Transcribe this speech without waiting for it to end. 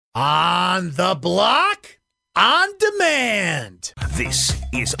On the Block, on demand. This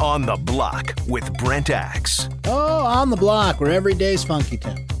is On the Block with Brent Axe. Oh, On the Block, where every day's Funky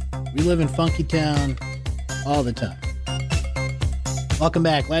Town. We live in Funky Town all the time. Welcome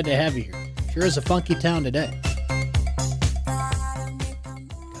back. Glad to have you here. Sure is a funky town today.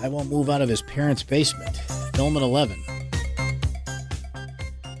 I won't move out of his parents' basement. Film at 11.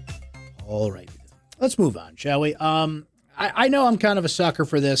 All right. Let's move on, shall we? I know I'm kind of a sucker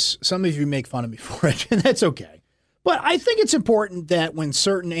for this. Some of you make fun of me for it, and that's okay. But I think it's important that when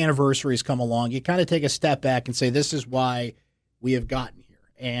certain anniversaries come along, you kind of take a step back and say, this is why we have gotten here.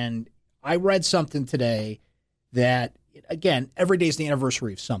 And I read something today that, again, every day is the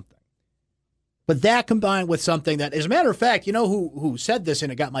anniversary of something. But that combined with something that, as a matter of fact, you know who said this,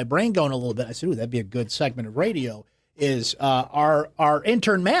 and it got my brain going a little bit. I said, ooh, that'd be a good segment of radio, is our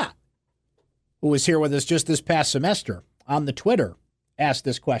intern Matt, who was here with us just this past semester on the Twitter, asked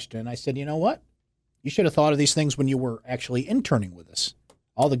this question. I said, you know what? You should have thought of these things when you were actually interning with us.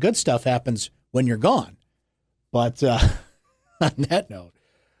 All the good stuff happens when you're gone. But on that note,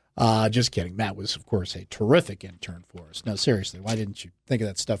 just kidding. Matt was, of course, a terrific intern for us. No, seriously, why didn't you think of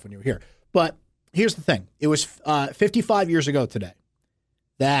that stuff when you were here? But here's the thing. It was 55 years ago today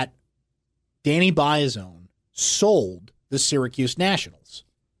that Danny Biazone sold the Syracuse Nationals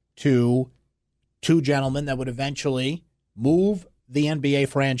to two gentlemen that would eventually move the NBA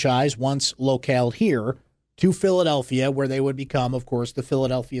franchise, once localed here, to Philadelphia, where they would become, of course, the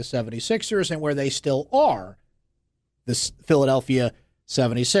Philadelphia 76ers, and where they still are the Philadelphia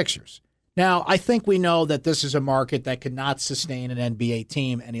 76ers. Now, I think we know that this is a market that could not sustain an NBA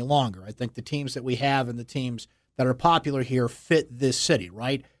team any longer. I think the teams that we have and the teams that are popular here fit this city,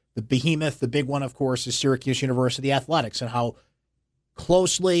 right? The behemoth, the big one, of course, is Syracuse University Athletics, and how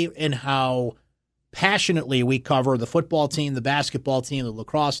closely and how passionately we cover the football team, the basketball team, the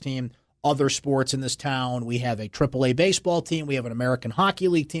lacrosse team, other sports in this town. We have a AAA baseball team. We have an American Hockey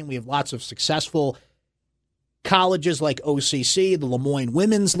League team. We have lots of successful colleges like OCC, the Lemoyne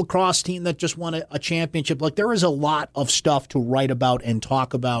women's lacrosse team that just won a championship. Like, there is a lot of stuff to write about and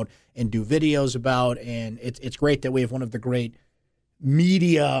talk about and do videos about, and it's great that we have one of the great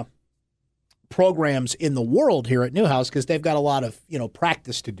media programs in the world here at Newhouse, because they've got a lot of,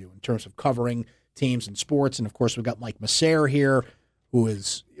 practice to do in terms of covering teams and sports. And of course, we've got Mike Masser here, who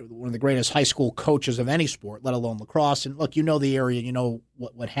is one of the greatest high school coaches of any sport, let alone lacrosse. And look, you know the area, you know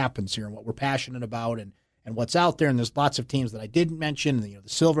what happens here and what we're passionate about and what's out there. And there's lots of teams that I didn't mention, the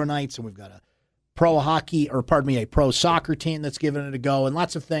Silver Knights, and we've got a pro soccer team that's giving it a go, and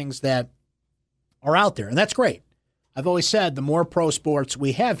lots of things that are out there. And that's great. I've always said the more pro sports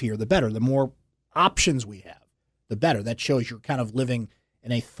we have here, the better. The more options we have, the better. That shows you're kind of living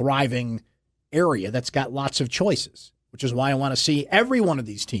in a thriving area that's got lots of choices, which is why I want to see every one of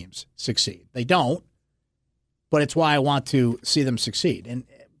these teams succeed. They don't, but it's why I want to see them succeed. And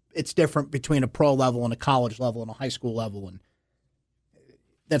it's different between a pro level and a college level and a high school level, and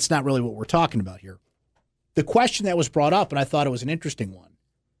that's not really what we're talking about here. The question that was brought up, and I thought it was an interesting one,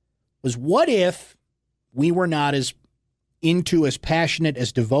 was what if we were not as passionate,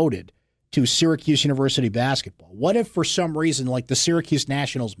 as devoted to Syracuse University basketball? What if for some reason, like the Syracuse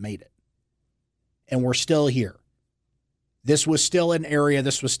Nationals made it, and we're still here? This was still an area,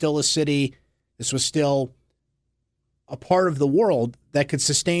 this was still a city, this was still a part of the world that could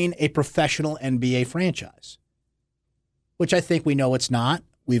sustain a professional NBA franchise, which I think we know it's not.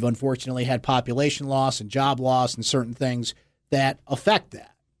 We've unfortunately had population loss and job loss and certain things that affect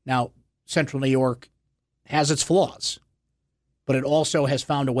that. Now, Central New York has its flaws, but it also has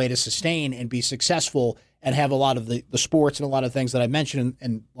found a way to sustain and be successful and have a lot of the sports and a lot of things that I mentioned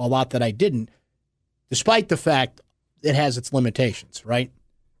and a lot that I didn't, despite the fact it has its limitations, right?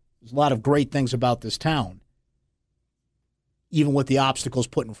 There's a lot of great things about this town, even with the obstacles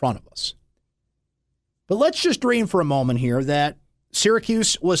put in front of us. But let's just dream for a moment here that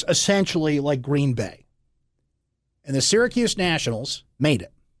Syracuse was essentially like Green Bay. And the Syracuse Nationals made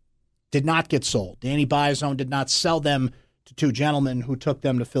it, did not get sold. Danny Biazone did not sell them to two gentlemen who took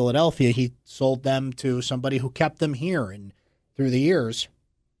them to Philadelphia. He sold them to somebody who kept them here. And through the years,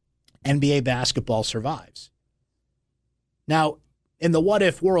 NBA basketball survives. Now, in the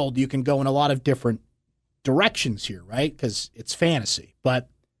what-if world, you can go in a lot of different directions here, right? Because it's fantasy. But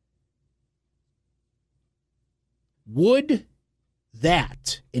would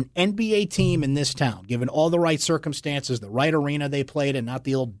that, an NBA team in this town, given all the right circumstances, the right arena they played in, not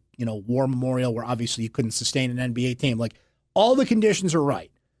the old, War Memorial where obviously you couldn't sustain an NBA team, like all the conditions are right,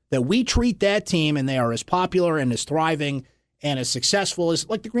 that we treat that team and they are as popular and as thriving and as successful as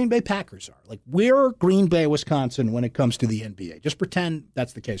like the Green Bay Packers are. Like we're Green Bay, Wisconsin when it comes to the NBA. Just pretend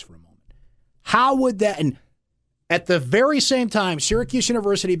that's the case for a moment. How would that, and at the very same time, Syracuse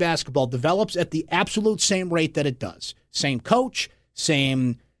University basketball develops at the absolute same rate that it does. Same coach,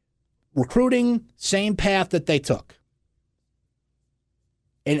 same recruiting, same path that they took.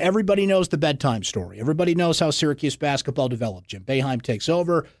 And everybody knows the bedtime story. Everybody knows how Syracuse basketball developed. Jim Boeheim takes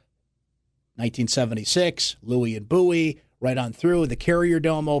over, 1976, Louie and Bowie, right on through. The Carrier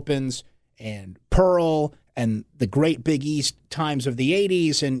Dome opens, and Pearl, and the great Big East times of the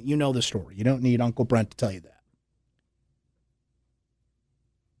 80s, and you know the story. You don't need Uncle Brent to tell you that.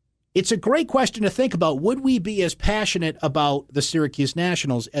 It's a great question to think about. Would we be as passionate about the Syracuse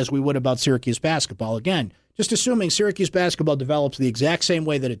Nationals as we would about Syracuse basketball? Again, just assuming Syracuse basketball develops the exact same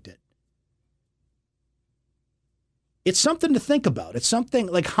way that it did. It's something to think about. It's something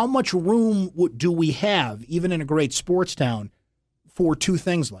like how much room do we have, even in a great sports town, for two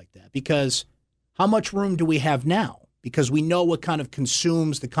things like that? Because how much room do we have now? Because we know what kind of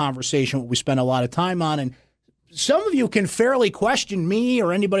consumes the conversation, what we spend a lot of time on. And some of you can fairly question me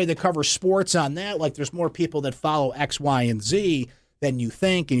or anybody that covers sports on that. Like there's more people that follow X, Y, and Z than you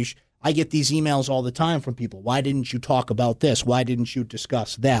think. And I get these emails all the time from people. Why didn't you talk about this? Why didn't you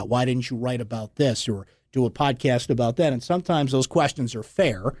discuss that? Why didn't you write about this or do a podcast about that? And sometimes those questions are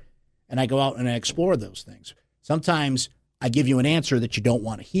fair, and I go out and I explore those things. Sometimes I give you an answer that you don't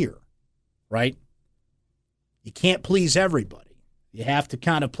want to hear, right? You can't please everybody. You have to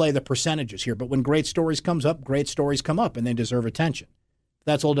kind of play the percentages here. But when great stories come up, and they deserve attention.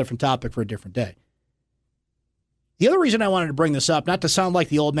 That's a whole different topic for a different day. The other reason I wanted to bring this up, not to sound like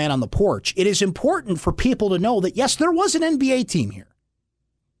the old man on the porch, it is important for people to know that, yes, there was an NBA team here.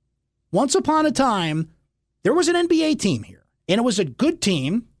 Once upon a time, there was an NBA team here. And it was a good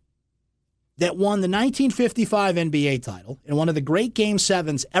team that won the 1955 NBA title in one of the great Game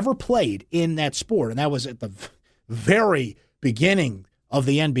 7s ever played in that sport. And that was at the very beginning of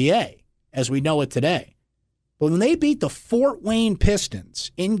the NBA as we know it today. But when they beat the Fort Wayne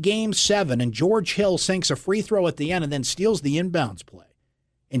Pistons in Game 7 and George Hill sinks a free throw at the end and then steals the inbounds play,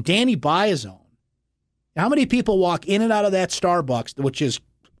 and Danny Biazone, how many people walk in and out of that Starbucks, which is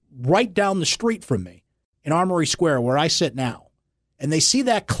right down the street from me in Armory Square where I sit now, and they see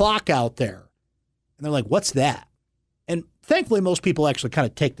that clock out there, and they're like, what's that? And thankfully, most people actually kind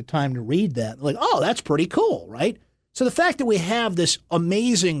of take the time to read that. They're like, oh, that's pretty cool, right? So the fact that we have this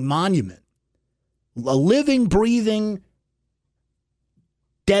amazing monument, a living, breathing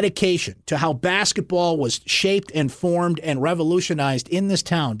dedication to how basketball was shaped and formed and revolutionized in this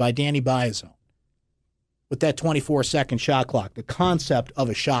town by Danny Biazone with that 24-second shot clock, the concept of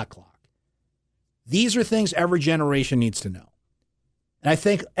a shot clock. These are things every generation needs to know. And I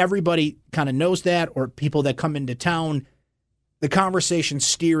think everybody kind of knows that, or people that come into town, the conversation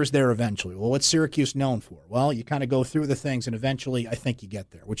steers there eventually. Well, what's Syracuse known for? Well, you kind of go through the things, and eventually I think you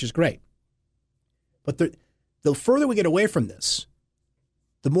get there, which is great. But the further we get away from this,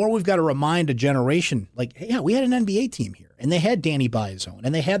 the more we've got to remind a generation, like, hey, yeah, we had an NBA team here, and they had Danny Biazone,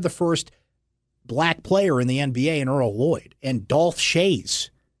 and they had the first black player in the NBA in Earl Lloyd, and Dolph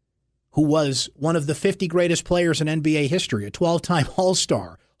Shays, who was one of the 50 greatest players in NBA history, a 12-time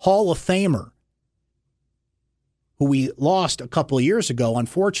All-Star, Hall of Famer, who we lost a couple of years ago,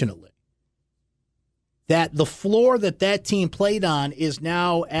 unfortunately. That the floor that team played on is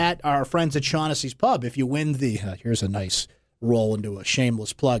now at our friends at Shaughnessy's Pub. If you win here's a nice roll into a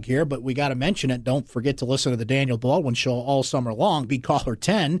shameless plug here, but we got to mention it. Don't forget to listen to the Daniel Baldwin Show all summer long. Be caller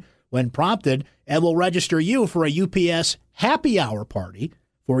 10 when prompted, and we'll register you for a UPS happy hour party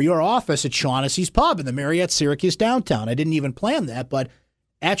for your office at Shaughnessy's Pub in the Marriott Syracuse downtown. I didn't even plan that, but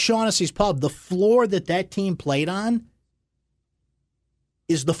at Shaughnessy's Pub, the floor that team played on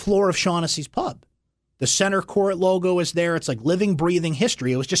is the floor of Shaughnessy's Pub. The center court logo is there. It's like living, breathing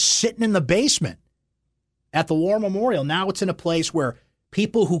history. It was just sitting in the basement at the War Memorial. Now it's in a place where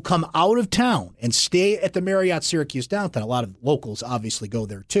people who come out of town and stay at the Marriott Syracuse downtown, a lot of locals obviously go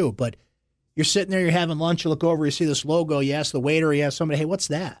there too, but you're sitting there, you're having lunch, you look over, you see this logo, you ask the waiter, you ask somebody, hey, what's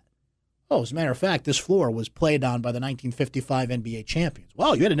that? Oh, as a matter of fact, this floor was played on by the 1955 NBA champions.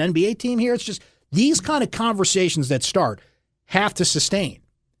 Wow, you had an NBA team here? It's just these kind of conversations that start have to sustain.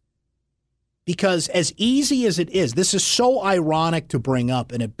 Because as easy as it is, this is so ironic to bring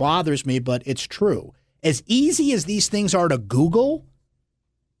up, and it bothers me, but it's true. As easy as these things are to Google,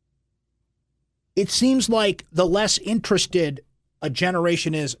 it seems like the less interested a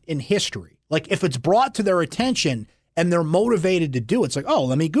generation is in history. Like if it's brought to their attention and they're motivated to do it, it's like, oh,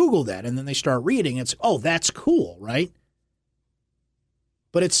 let me Google that. And then they start reading. It's, oh, that's cool, right?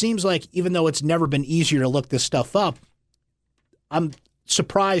 But it seems like even though it's never been easier to look this stuff up, I'm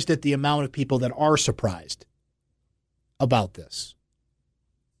surprised at the amount of people that are surprised about this.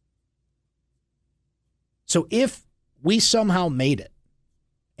 So if we somehow made it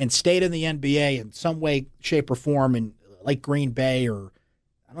and stayed in the NBA in some way, shape, or form, in like Green Bay, or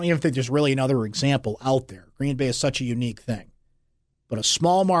I don't even think there's really another example out there. Green Bay is such a unique thing. But a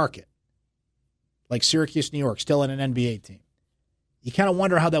small market like Syracuse, New York, still in an NBA team, you kind of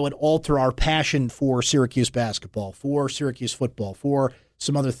wonder how that would alter our passion for Syracuse basketball, for Syracuse football, for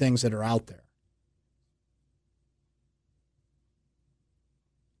some other things that are out there.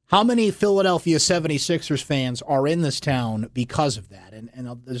 How many Philadelphia 76ers fans are in this town because of that? And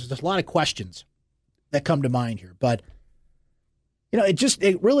there's a lot of questions that come to mind here. But,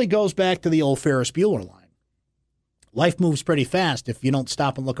 it really goes back to the old Ferris Bueller line. Life moves pretty fast. If you don't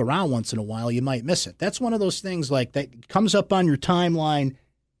stop and look around once in a while, you might miss it. That's one of those things like that comes up on your timeline,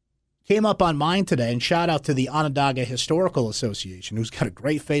 came up on mine today, and shout out to the Onondaga Historical Association, who's got a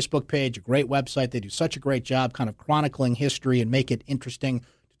great Facebook page, a great website. They do such a great job kind of chronicling history and make it interesting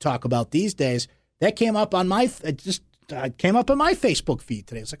talk about these days. That came up on my Facebook feed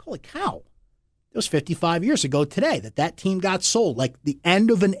today. It's like, holy cow, it was 55 years ago today that team got sold, like the end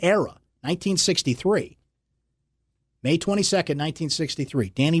of an era. 1963, May 22nd, 1963.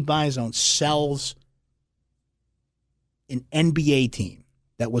 Danny Bizone sells an NBA team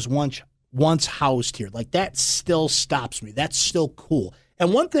that was once housed here. Like, that still stops me. That's still cool.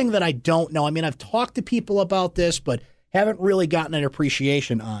 And one thing that I don't know, I've talked to people about this, but haven't really gotten an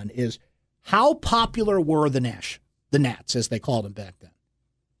appreciation on, is how popular were the Nats, as they called them back then?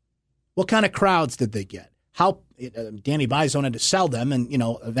 What kind of crowds did they get? Danny Bizone had to sell them, and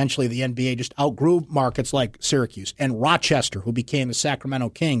eventually the NBA just outgrew markets like Syracuse and Rochester, who became the Sacramento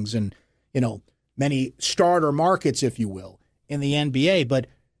Kings, and many starter markets, if you will, in the NBA. But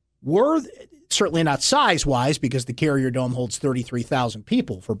were certainly not size-wise, because the Carrier Dome holds 33,000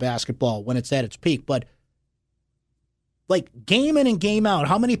 people for basketball when it's at its peak, but like game in and game out,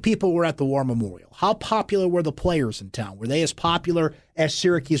 how many people were at the War Memorial? How popular were the players in town? Were they as popular as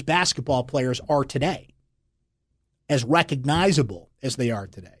Syracuse basketball players are today? As recognizable as they are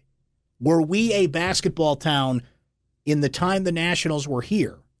today? Were we a basketball town in the time the Nationals were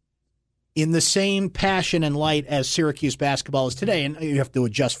here in the same passion and light as Syracuse basketball is today? And you have to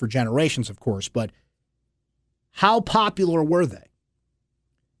adjust for generations, of course, but how popular were they?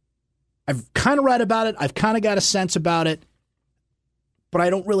 I've kind of read about it. I've kind of got a sense about it, but I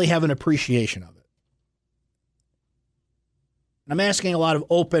don't really have an appreciation of it. And I'm asking a lot of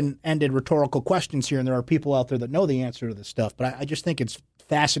open-ended rhetorical questions here, and there are people out there that know the answer to this stuff, but I just think it's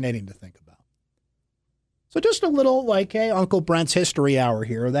fascinating to think about. So just a little like, hey, Uncle Brent's history hour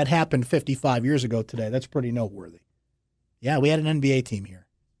here. That happened 55 years ago today. That's pretty noteworthy. Yeah, we had an NBA team here.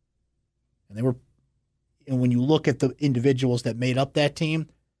 And when you look at the individuals that made up that team,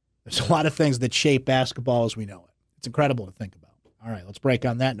 there's a lot of things that shape basketball as we know it. It's incredible to think about. All right, let's break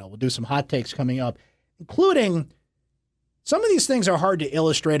on that note. We'll do some hot takes coming up, including some of these things are hard to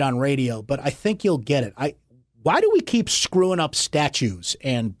illustrate on radio, but I think you'll get it. Why do we keep screwing up statues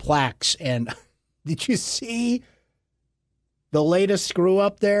and plaques? And did you see the latest screw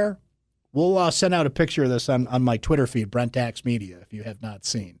up there? We'll send out a picture of this on my Twitter feed, Brent Axe Media, if you have not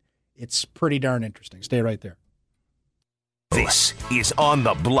seen. It's pretty darn interesting. Stay right there. This is On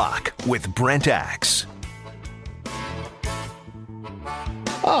the Block with Brent Axe.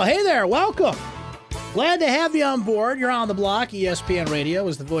 Oh, hey there. Welcome. Glad to have you on board. You're on the block. ESPN Radio,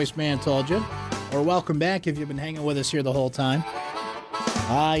 as the voice man told you. Or welcome back if you've been hanging with us here the whole time.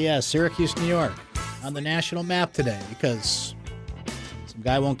 Yes, Syracuse, New York, on the national map today because some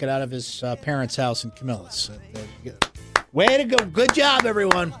guy won't get out of his parents' house in Camillus. Way to go. Good job,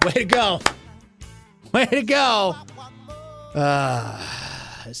 everyone. Way to go. Way to go.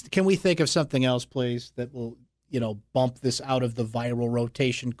 Can we think of something else, please, that will, bump this out of the viral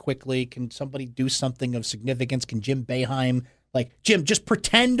rotation quickly? Can somebody do something of significance? Can Jim Boeheim, Jim, just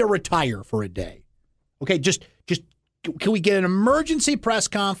pretend to retire for a day? Okay, just can we get an emergency press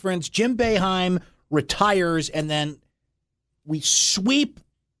conference? Jim Boeheim retires, and then we sweep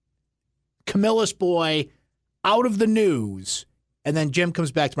Camillus Boy out of the news, and then Jim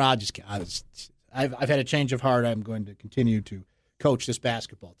comes back tomorrow. I've had a change of heart. I'm going to continue to coach this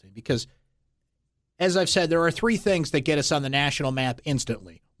basketball team because, as I've said, there are three things that get us on the national map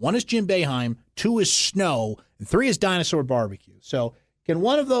instantly. One is Jim Boeheim, two is snow, and three is dinosaur barbecue. So can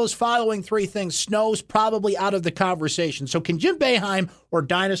one of those following three things, snow's probably out of the conversation. So can Jim Boeheim or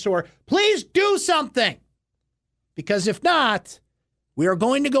dinosaur please do something? Because if not, we are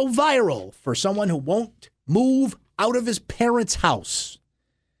going to go viral for someone who won't move out of his parents' house.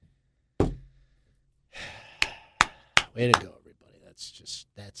 Way to go, everybody.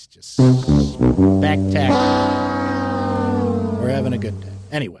 That's just spectacular. We're having a good day.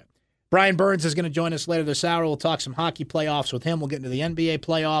 Anyway, Brian Burns is going to join us later this hour. We'll talk some hockey playoffs with him. We'll get into the NBA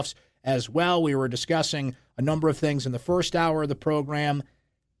playoffs as well. We were discussing a number of things in the first hour of the program.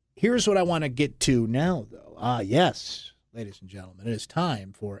 Here's what I want to get to now, though. Yes, ladies and gentlemen, it is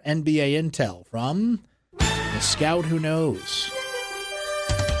time for NBA Intel from The Scout Who Knows.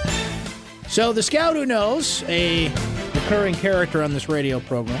 So The Scout Who Knows, a recurring character on this radio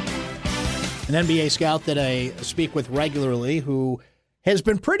program, an NBA scout that I speak with regularly who has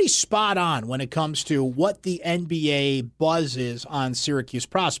been pretty spot on when it comes to what the NBA buzz is on Syracuse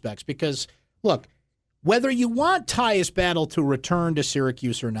prospects. Because, look, whether you want Tyus Battle to return to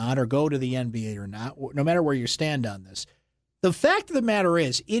Syracuse or not, or go to the NBA or not, no matter where you stand on this, the fact of the matter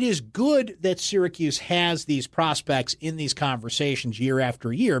is it is good that Syracuse has these prospects in these conversations year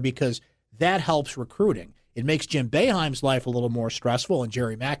after year because that helps recruiting. It makes Jim Boeheim's life a little more stressful, and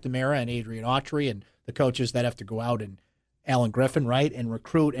Jerry McNamara and Adrian Autry and the coaches that have to go out and Alan Griffin, right, and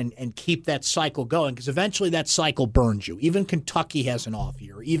recruit and keep that cycle going, because eventually that cycle burns you. Even Kentucky has an off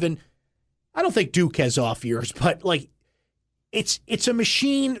year. Even, I don't think Duke has off years, but like it's a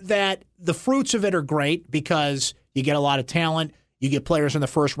machine that the fruits of it are great because you get a lot of talent. You get players in the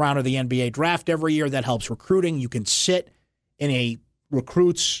first round of the NBA draft every year. That helps recruiting. You can sit in a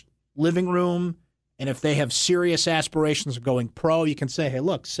recruit's living room, and if they have serious aspirations of going pro, you can say, hey,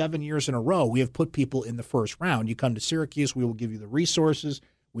 look, 7 years in a row, we have put people in the first round. You come to Syracuse, we will give you the resources,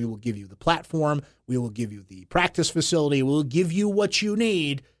 we will give you the platform, we will give you the practice facility, we will give you what you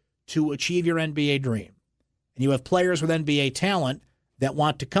need to achieve your NBA dream. And you have players with NBA talent that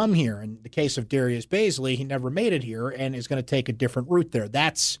want to come here. In the case of Darius Baisley, he never made it here and is going to take a different route there.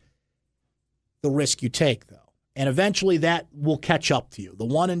 That's the risk you take, though. And eventually that will catch up to you. The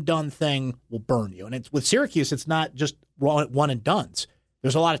one-and-done thing will burn you. And it's with Syracuse, it's not just one-and-dones.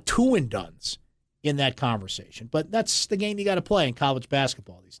 There's a lot of two-and-dones in that conversation. But that's the game you got to play in college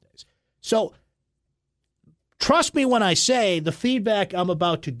basketball these days. So trust me when I say the feedback I'm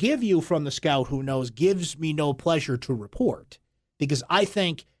about to give you from the Scout Who Knows gives me no pleasure to report, because I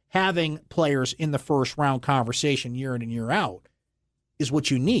think having players in the first-round conversation year in and year out is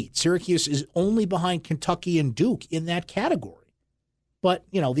what you need. Syracuse is only behind Kentucky and Duke in that category. But,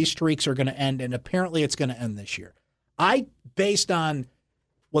 you know, these streaks are going to end, and apparently it's going to end this year. Based on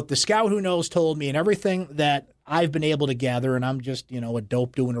what the Scout Who Knows told me and everything that I've been able to gather, and I'm just, a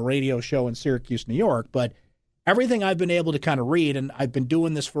dope doing a radio show in Syracuse, New York, but everything I've been able to kind of read, and I've been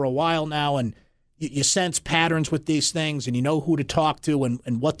doing this for a while now, and you sense patterns with these things, and you know who to talk to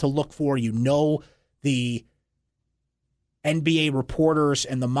and what to look for. You know the NBA reporters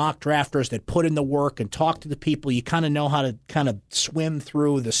and the mock drafters that put in the work and talk to the people. You kind of know how to kind of swim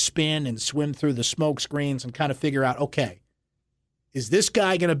through the spin and swim through the smoke screens and kind of figure out, okay, is this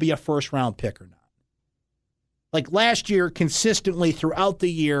guy going to be a first-round pick or not? Like last year, consistently throughout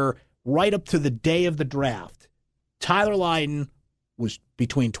the year, right up to the day of the draft, Tyler Lydon was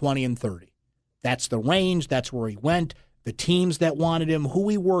between 20 and 30. That's the range. That's where he went. The teams that wanted him, who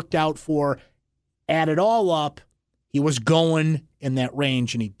he worked out for, add it all up, he was going in that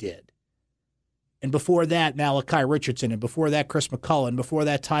range, and he did. And before that, Malachi Richardson, and before that, Chris McCullough, before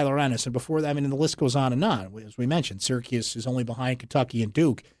that, Tyler Ennis, and before that, the list goes on. As we mentioned, Syracuse is only behind Kentucky and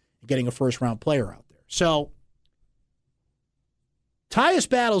Duke getting a first-round player out there. So Tyus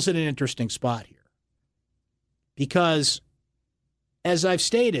Battle's in an interesting spot here because, as I've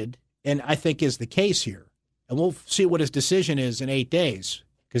stated, and I think is the case here, and we'll see what his decision is in 8 days,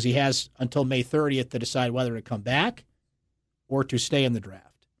 because he has until May 30th to decide whether to come back or to stay in the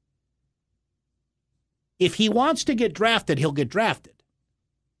draft. If he wants to get drafted, he'll get drafted.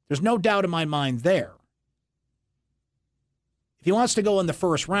 There's no doubt in my mind there. If he wants to go in the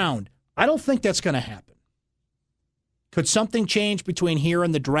first round, I don't think that's going to happen. Could something change between here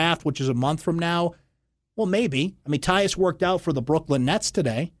and the draft, which is a month from now? Well, maybe. Tyus worked out for the Brooklyn Nets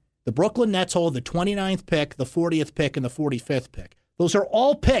today. The Brooklyn Nets hold the 29th pick, the 40th pick, and the 45th pick. Those are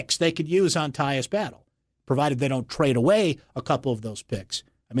all picks they could use on Tyus Battle, provided they don't trade away a couple of those picks.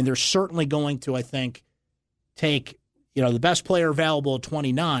 They're certainly going to, I think, take, the best player available at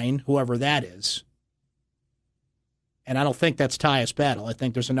 29, whoever that is. And I don't think that's Tyus Battle. I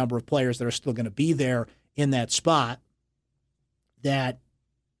think there's a number of players that are still going to be there in that spot that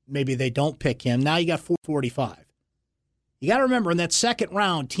maybe they don't pick him. Now you got 445. You got to remember, in that second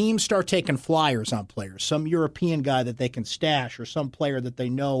round, teams start taking flyers on players, some European guy that they can stash or some player that they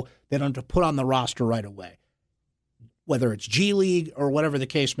know they don't have to put on the roster right away, whether it's G League or whatever the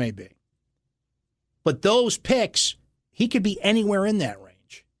case may be. But those picks, he could be anywhere in that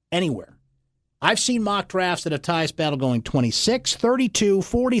range, anywhere. I've seen mock drafts that have Tyus Battle going 26, 32,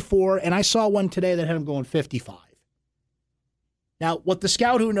 44, and I saw one today that had him going 55. Now, what the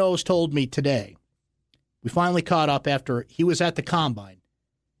scout who knows told me today, we finally caught up after he was at the Combine,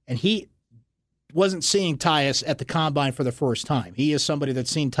 and he wasn't seeing Tyus at the Combine for the first time. He is somebody that's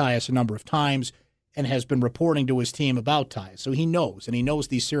seen Tyus a number of times and has been reporting to his team about Tyus, so he knows, and he knows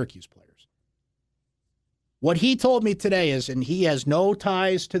these Syracuse players. What he told me today is, and he has no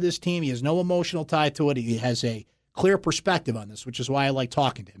ties to this team, he has no emotional tie to it, he has a clear perspective on this, which is why I like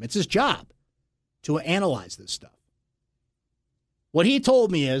talking to him. It's his job to analyze this stuff. What he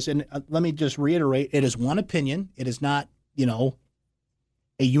told me is, and let me just reiterate, it is one opinion. It is not,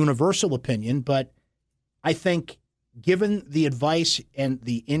 a universal opinion, but I think given the advice and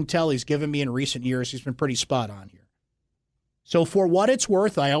the intel he's given me in recent years, he's been pretty spot on here. So for what it's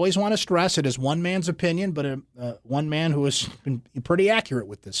worth, I always want to stress it is one man's opinion, but one man who has been pretty accurate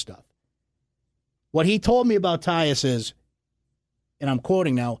with this stuff. What he told me about Tyus is, and I'm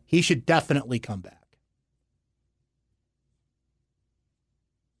quoting now, he should definitely come back.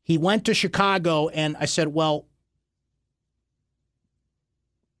 He went to Chicago, and I said, well,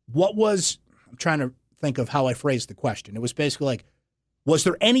 I'm trying to think of how I phrased the question. It was basically like, was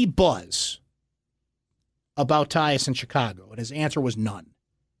there any buzz about Tyus in Chicago? And his answer was none.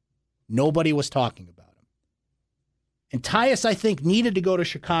 Nobody was talking about him. And Tyus, I think, needed to go to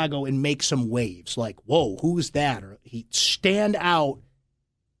Chicago and make some waves. Like, whoa, who's that? Or he'd stand out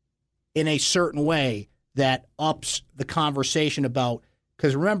in a certain way that ups the conversation about,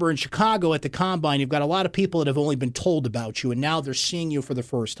 because remember, in Chicago at the Combine, you've got a lot of people that have only been told about you, and now they're seeing you for the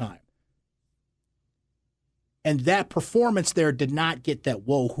first time. And that performance there did not get that,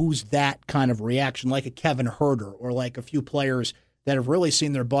 whoa, who's that kind of reaction, like a Kevin Herter or like a few players that have really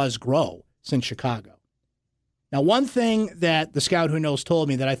seen their buzz grow since Chicago. Now, one thing that the scout who knows told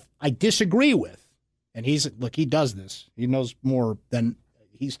me that I disagree with, and he does this. He knows more than,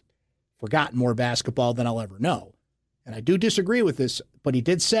 he's forgotten more basketball than I'll ever know. And I do disagree with this, but he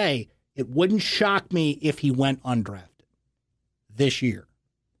did say it wouldn't shock me if he went undrafted this year.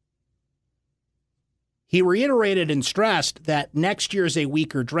 He reiterated and stressed that next year is a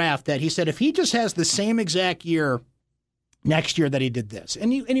weaker draft, that he said if he just has the same exact year next year that he did this,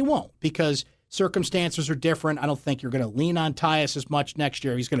 and he won't, because circumstances are different. I don't think you're going to lean on Tyus as much next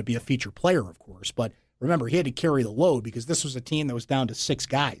year. He's going to be a feature player, of course, but remember, he had to carry the load because this was a team that was down to 6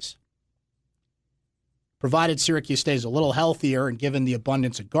 guys. Provided Syracuse stays a little healthier and given the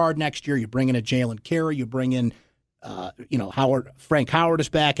abundance of guard next year, you bring in a Jalen Carey, you bring in Frank Howard is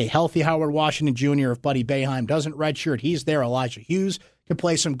back, a healthy Howard Washington Jr. If Buddy Boeheim doesn't redshirt, he's there. Elijah Hughes can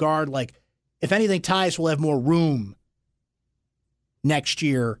play some guard. Like, if anything, Tyus will have more room next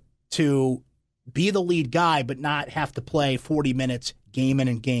year to be the lead guy, but not have to play 40 minutes game in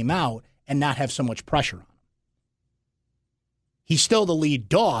and game out and not have so much pressure on him. He's still the lead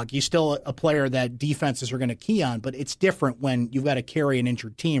dog. He's still a player that defenses are going to key on, but it's different when you've got to carry an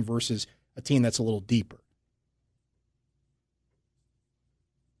injured team versus a team that's a little deeper.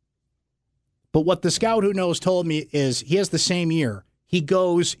 But what the scout who knows told me is he has the same year. He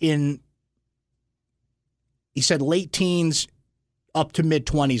goes in, he said, late teens up to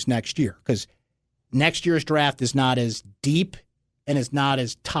mid-20s next year, because next year's draft is not as deep and is not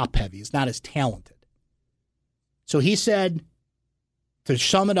as top-heavy. It's not as talented. So he said, to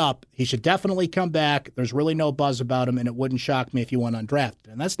sum it up, he should definitely come back. There's really no buzz about him, and it wouldn't shock me if he went undrafted.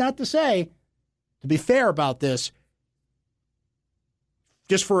 And that's not to say, to be fair about this,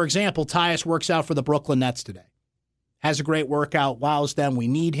 just for example, Tyus works out for the Brooklyn Nets today. Has a great workout, wows them. We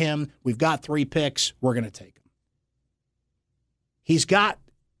need him. We've got 3 picks. We're going to take him. He's got,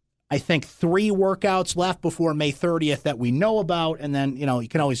 I think, 3 workouts left before May 30th that we know about, and then, you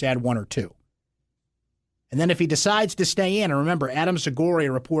can always add 1 or 2. And then if he decides to stay in, and remember, Adam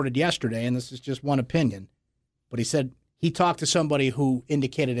Zagoria reported yesterday, and this is just one opinion, but he said he talked to somebody who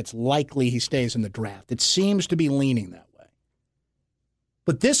indicated it's likely he stays in the draft. It seems to be leaning that way.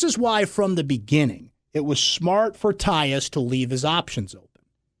 But this is why, from the beginning, it was smart for Tyus to leave his options open.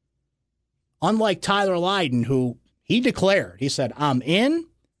 Unlike Tyler Lydon, who he declared, he said, I'm in.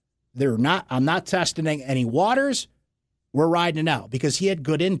 I'm not testing any waters. We're riding it out, because he had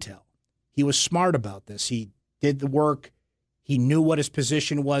good intel. He was smart about this. He did the work. He knew what his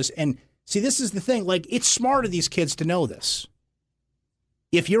position was. And see, this is the thing. Like, it's smart of these kids to know this.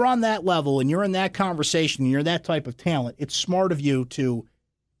 If you're on that level and you're in that conversation and you're that type of talent, it's smart of you to,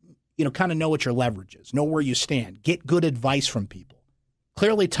 kind of know what your leverage is, know where you stand, get good advice from people.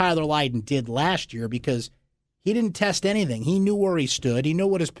 Clearly, Tyler Lydon did last year because he didn't test anything. He knew where he stood. He knew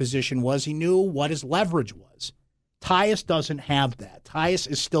what his position was. He knew what his leverage was. Tyus doesn't have that. Tyus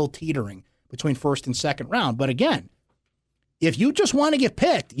is still teetering between first and second round. But again, if you just want to get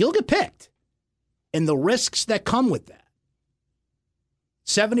picked, you'll get picked. And the risks that come with that.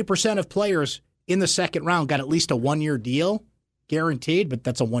 70% of players in the second round got at least a 1-year deal, guaranteed, but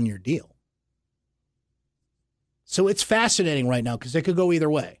that's a 1-year deal. So it's fascinating right now because it could go either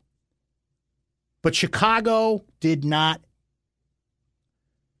way. But Chicago did not.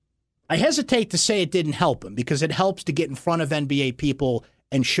 I hesitate to say it didn't help him because it helps to get in front of NBA people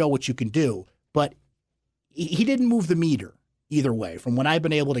and show what you can do. But he didn't move the meter either way from what I've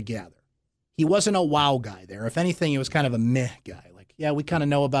been able to gather. He wasn't a wow guy there. If anything, he was kind of a meh guy. Like, yeah, we kind of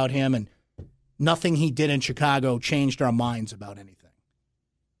know about him, and nothing he did in Chicago changed our minds about anything.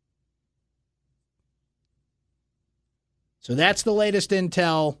 So that's the latest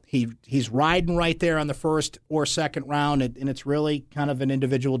intel. He's riding right there on the first or second round, and it's really kind of an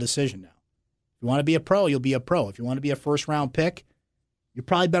individual decision now. If you want to be a pro, you'll be a pro. If you want to be a first-round pick, you're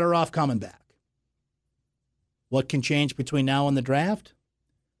probably better off coming back. What can change between now and the draft?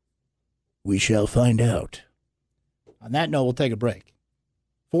 We shall find out. On that note, we'll take a break.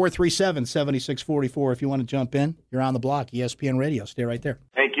 437-7644 if you want to jump in. You're on the block, ESPN Radio. Stay right there.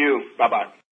 Thank you. Bye-bye.